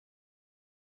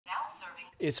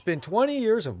It's been 20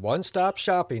 years of one-stop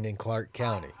shopping in Clark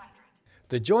County.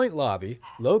 The Joint Lobby,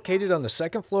 located on the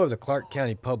second floor of the Clark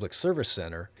County Public Service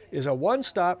Center, is a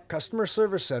one-stop customer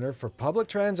service center for public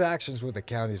transactions with the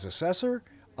county's assessor,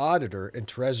 auditor, and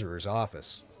treasurer's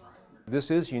office.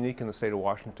 This is unique in the state of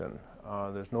Washington.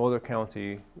 There's no other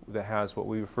county that has what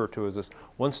we refer to as this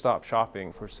one-stop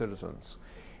shopping for citizens.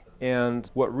 And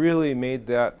what really made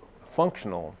that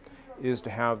functional is to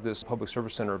have this public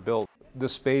service center built.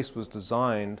 This space was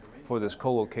designed for this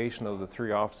co-location of the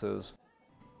three offices.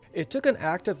 It took an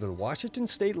act of the Washington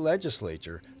State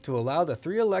Legislature to allow the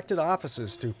three elected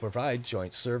offices to provide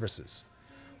joint services.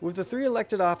 With the three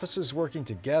elected offices working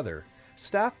together,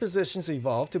 staff positions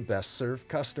evolved to best serve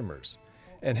customers,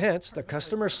 and hence the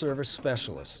customer service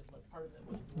specialist.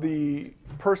 The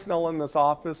personnel in this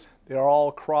office, they are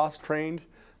all cross-trained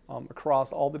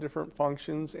across all the different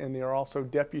functions, and they are also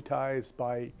deputized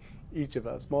by each of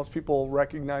us. Most people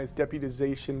recognize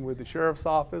deputization with the sheriff's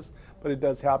office, but it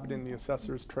does happen in the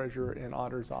assessor's, treasurer, and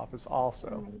auditor's office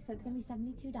also. So it's going to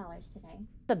be $72 today.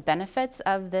 The benefits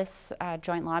of this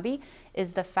joint lobby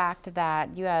is the fact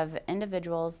that you have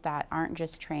individuals that aren't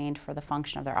just trained for the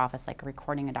function of their office, like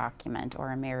recording a document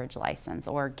or a marriage license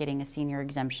or getting a senior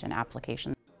exemption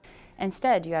application.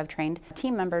 Instead, you have trained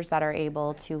team members that are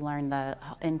able to learn the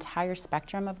entire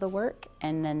spectrum of the work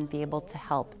and then be able to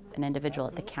help an individual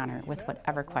at the counter with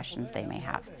whatever questions they may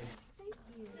have.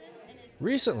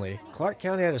 Recently, Clark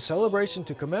County had a celebration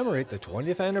to commemorate the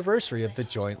 20th anniversary of the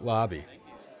Joint Lobby.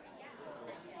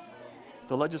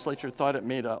 The legislature thought it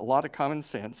made a lot of common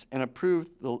sense and approved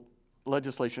the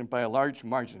legislation by a large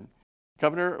margin.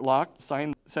 Governor Locke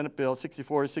signed Senate Bill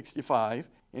 6465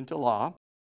 into law.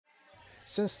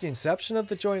 Since the inception of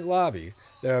the Joint Lobby,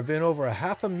 there have been over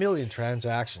 500,000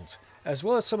 transactions, as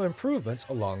well as some improvements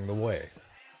along the way.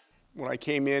 When I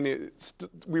came in,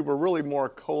 we were really more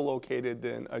co-located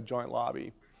than a joint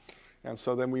lobby. And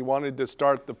so then we wanted to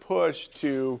start the push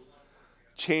to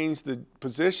change the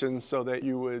positions so that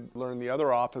you would learn the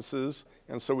other offices,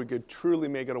 and so we could truly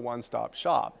make it a one-stop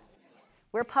shop.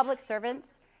 We're public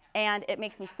servants, and it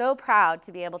makes me so proud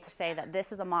to be able to say that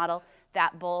this is a model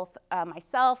that both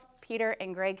myself, Peter,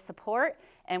 and Greg support,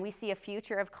 and we see a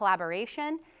future of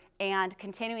collaboration and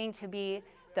continuing to be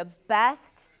the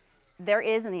best there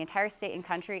is in the entire state and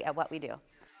country at what we do.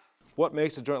 What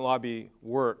makes the Joint Lobby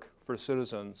work for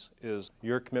citizens is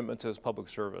your commitment to public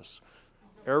service.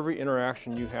 Every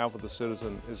interaction you have with a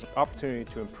citizen is an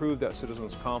opportunity to improve that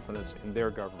citizen's confidence in their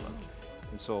government.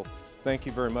 And so thank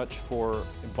you very much for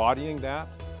embodying that.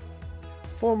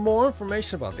 For more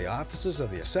information about the offices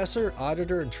of the Assessor,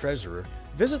 Auditor, and Treasurer,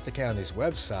 visit the county's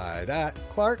website at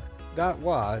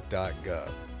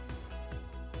clark.wa.gov.